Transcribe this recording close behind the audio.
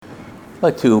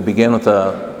I'd like to begin with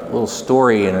a little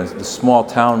story in a small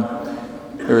town.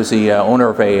 There was the owner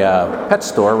of a pet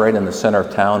store right in the center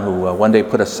of town who one day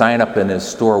put a sign up in his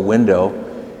store window,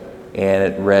 and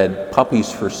it read,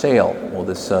 "Puppies for sale." Well,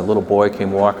 this little boy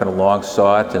came walking along,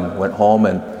 saw it, and went home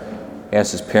and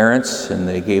asked his parents, and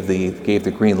they gave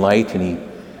the green light, and he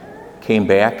came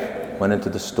back, went into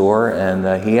the store, and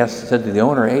said to the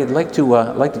owner, "Hey, I'd like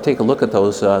to take a look at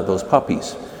those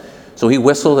puppies." So he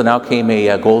whistled, and out came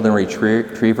a golden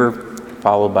retriever,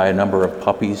 followed by a number of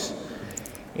puppies.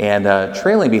 And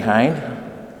trailing behind,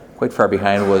 quite far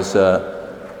behind, was the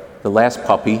last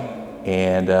puppy,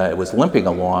 and it was limping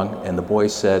along. And the boy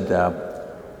said,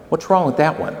 "What's wrong with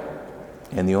that one?"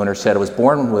 And the owner said, "It was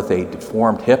born with a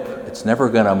deformed hip. It's never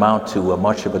going to amount to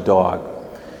much of a dog."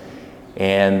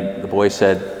 And the boy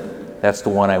said, "That's the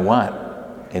one I want."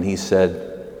 And he said,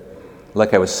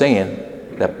 "Like I was saying,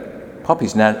 that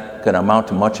puppy's not going to amount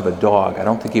to much of a dog. I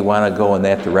don't think you want to go in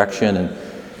that direction."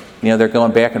 And they're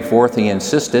going back and forth. He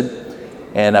insisted,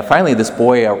 and finally this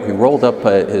boy he rolled up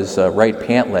his right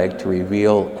pant leg to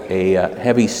reveal a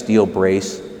heavy steel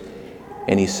brace,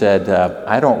 and he said,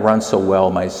 "I don't run so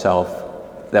well myself.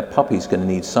 That puppy's going to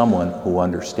need someone who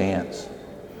understands."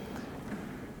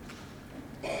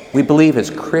 We believe as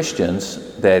Christians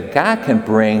that God can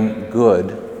bring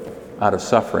good out of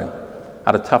suffering,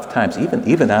 out of tough times,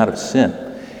 even out of sin.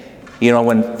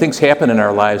 When things happen in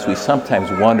our lives, we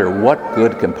sometimes wonder what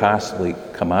good can possibly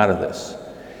come out of this.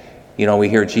 We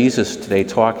hear Jesus today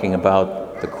talking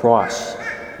about the cross.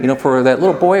 For that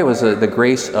little boy, it was the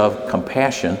grace of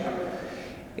compassion.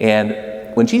 And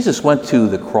when Jesus went to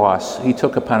the cross, he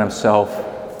took upon himself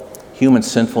human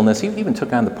sinfulness. He even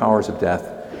took on the powers of death.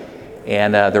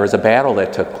 And there was a battle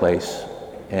that took place.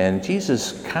 And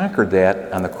Jesus conquered that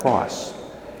on the cross.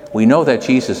 We know that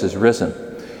Jesus is risen.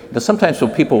 Sometimes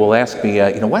when people will ask me,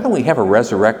 why don't we have a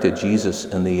resurrected Jesus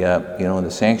in the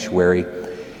sanctuary?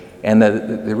 And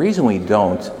the reason we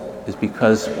don't is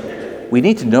because we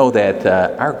need to know that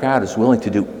our God is willing to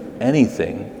do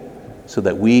anything so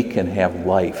that we can have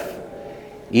life,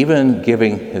 even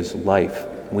giving his life.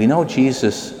 We know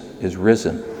Jesus is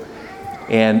risen.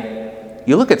 And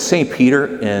you look at St. Peter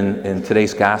in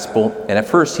today's gospel, and at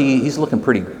first he's looking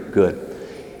pretty good.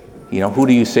 "Who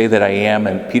do you say that I am?"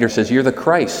 And Peter says, "You're the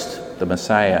Christ, the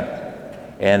Messiah."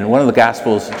 And one of the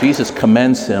Gospels, Jesus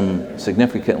commends him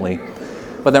significantly.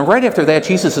 But then right after that,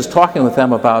 Jesus is talking with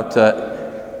them about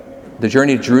the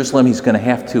journey to Jerusalem. He's going to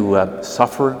have to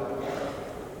suffer.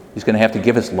 He's going to have to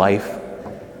give his life.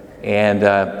 And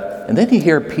then you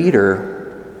hear Peter,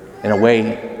 in a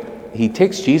way, he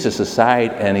takes Jesus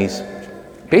aside, and he's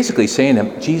basically saying to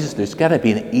him, "Jesus, there's got to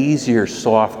be an easier,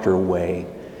 softer way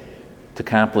to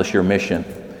accomplish your mission."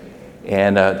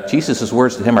 And Jesus'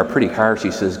 words to him are pretty harsh.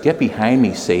 He says, "Get behind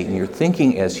me, Satan. You're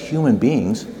thinking as human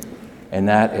beings and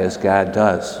not as God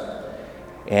does."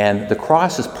 And the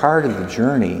cross is part of the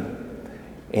journey.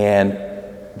 And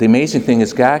the amazing thing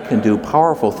is God can do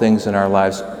powerful things in our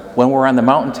lives when we're on the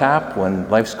mountaintop, when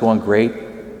life's going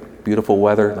great, beautiful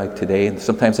weather like today. And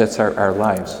sometimes that's our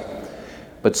lives.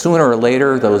 But sooner or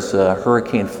later, those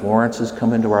Hurricane Florences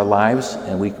come into our lives,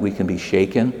 and we can be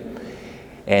shaken.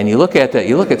 And you look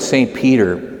at St.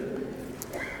 Peter.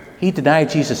 He denied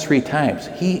Jesus 3 times.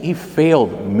 He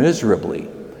failed miserably.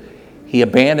 He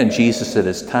abandoned Jesus at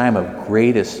his time of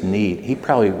greatest need. He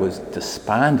probably was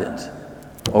despondent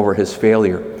over his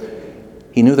failure.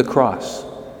 He knew the cross.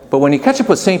 But when you catch up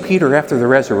with St. Peter after the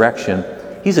resurrection,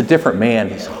 he's a different man.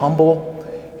 He's humble.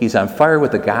 He's on fire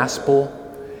with the gospel.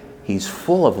 He's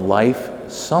full of life.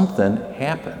 Something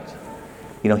happened.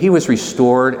 He was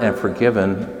restored and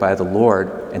forgiven by the Lord,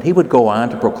 and he would go on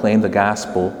to proclaim the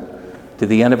gospel to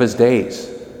the end of his days.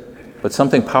 But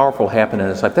something powerful happened in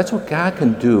his life. That's what God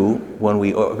can do when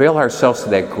we avail ourselves to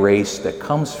that grace that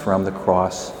comes from the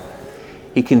cross.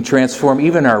 He can transform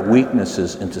even our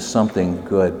weaknesses into something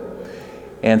good.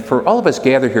 And for all of us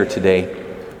gathered here today,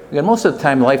 most of the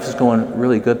time life is going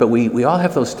really good, but we all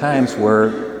have those times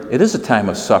where it is a time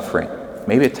of suffering,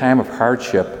 maybe a time of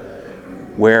hardship,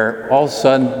 where all of a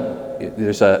sudden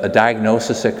there's a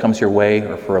diagnosis that comes your way,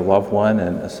 or for a loved one,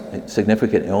 and a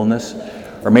significant illness,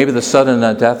 or maybe the sudden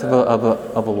death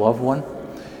of a loved one.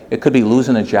 It could be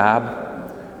losing a job,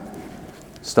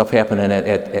 stuff happening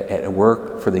at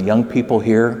work. For the young people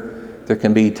here, there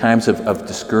can be times of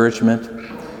discouragement.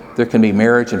 There can be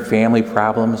marriage and family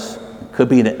problems. It could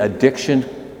be an addiction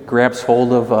grabs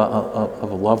hold of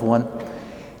a loved one.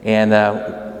 And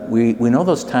we know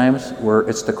those times where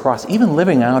it's the cross. Even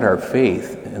living out our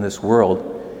faith in this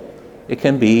world, it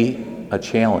can be a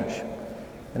challenge.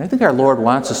 And I think our Lord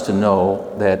wants us to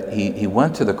know that He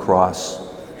went to the cross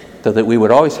so that we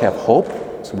would always have hope,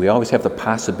 so we always have the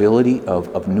possibility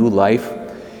of new life.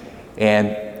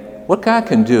 And what God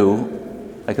can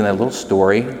do, like in that little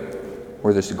story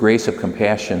where there's the grace of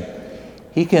compassion,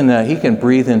 He can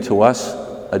breathe into us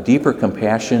a deeper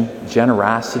compassion,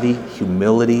 generosity,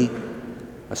 humility,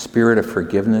 a spirit of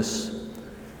forgiveness.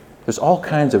 There's all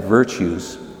kinds of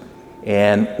virtues.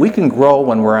 And we can grow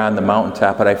when we're on the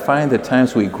mountaintop, but I find the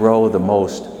times we grow the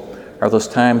most are those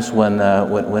times when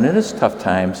it is tough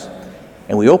times,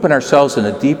 and we open ourselves in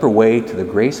a deeper way to the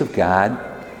grace of God,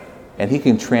 and He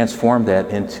can transform that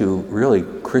into really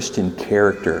Christian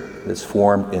character that's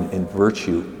formed in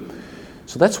virtue.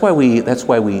 So that's why we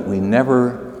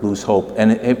never lose hope.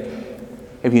 And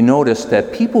have you noticed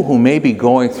that people who may be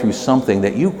going through something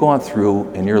that you've gone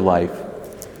through in your life,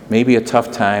 maybe a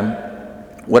tough time,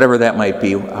 whatever that might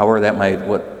be, however that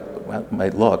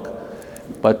might look,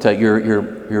 but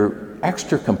you're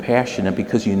extra compassionate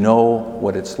because you know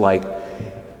what it's like.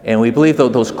 And we believe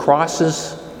that those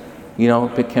crosses,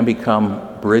 it can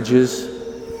become bridges,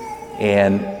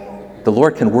 and the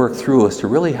Lord can work through us to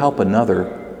really help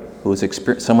another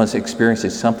someone's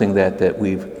experiencing something that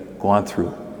we've gone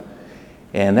through.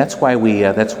 And that's why we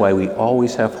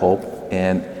always have hope.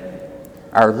 And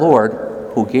our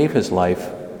Lord, who gave His life,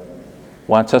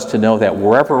 wants us to know that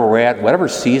wherever we're at, whatever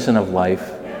season of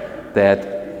life,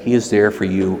 that He is there for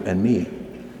you and me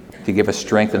to give us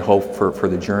strength and hope for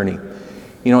the journey.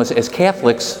 As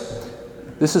Catholics,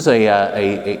 this is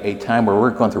a time where we're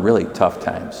going through really tough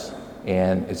times.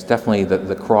 And it's definitely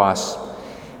the cross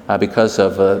because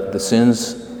of the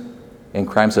sins and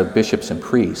crimes of bishops and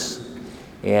priests.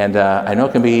 And I know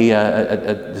it can be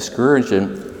a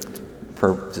discouragement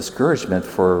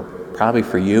for probably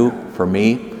for you, for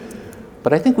me.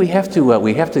 But I think we have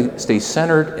to stay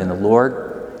centered in the Lord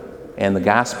and the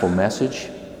gospel message.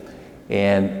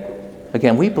 And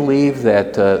again, we believe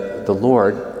that the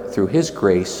Lord, through His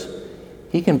grace,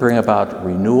 He can bring about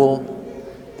renewal,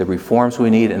 the reforms we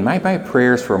need. And my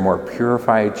prayers for a more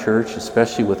purified church,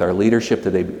 especially with our leadership,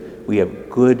 that we have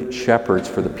good shepherds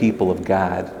for the people of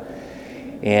God.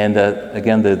 And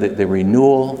again, the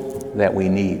renewal that we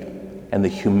need, and the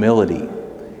humility,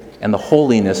 and the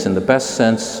holiness in the best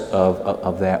sense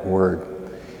of that word.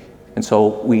 And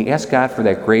so we ask God for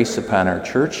that grace upon our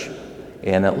church,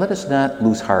 and let us not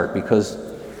lose heart, because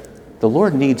the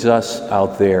Lord needs us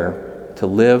out there to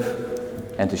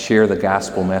live and to share the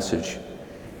gospel message.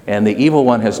 And the evil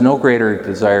one has no greater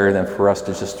desire than for us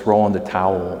to just throw in the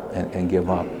towel and give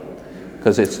up.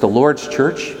 Because it's the Lord's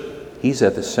church, He's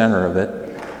at the center of it.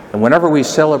 And whenever we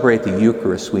celebrate the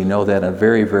Eucharist, we know that in a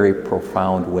very, very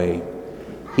profound way.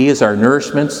 He is our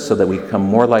nourishment so that we become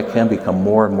more like Him, become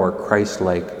more and more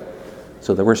Christ-like,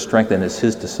 so that we're strengthened as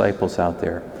His disciples out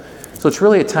there. So it's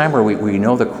really a time where we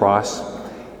know the cross,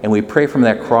 and we pray from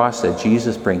that cross that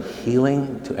Jesus bring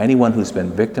healing to anyone who's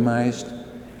been victimized,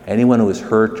 anyone who is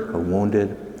hurt or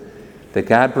wounded, that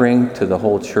God bring to the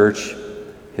whole church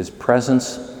His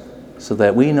presence, so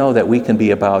that we know that we can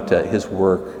be about His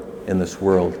work in this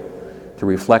world to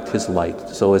reflect His light.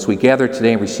 So as we gather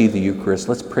today and receive the Eucharist,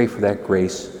 let's pray for that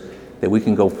grace, that we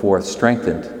can go forth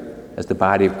strengthened as the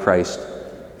body of Christ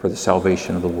for the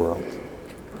salvation of the world.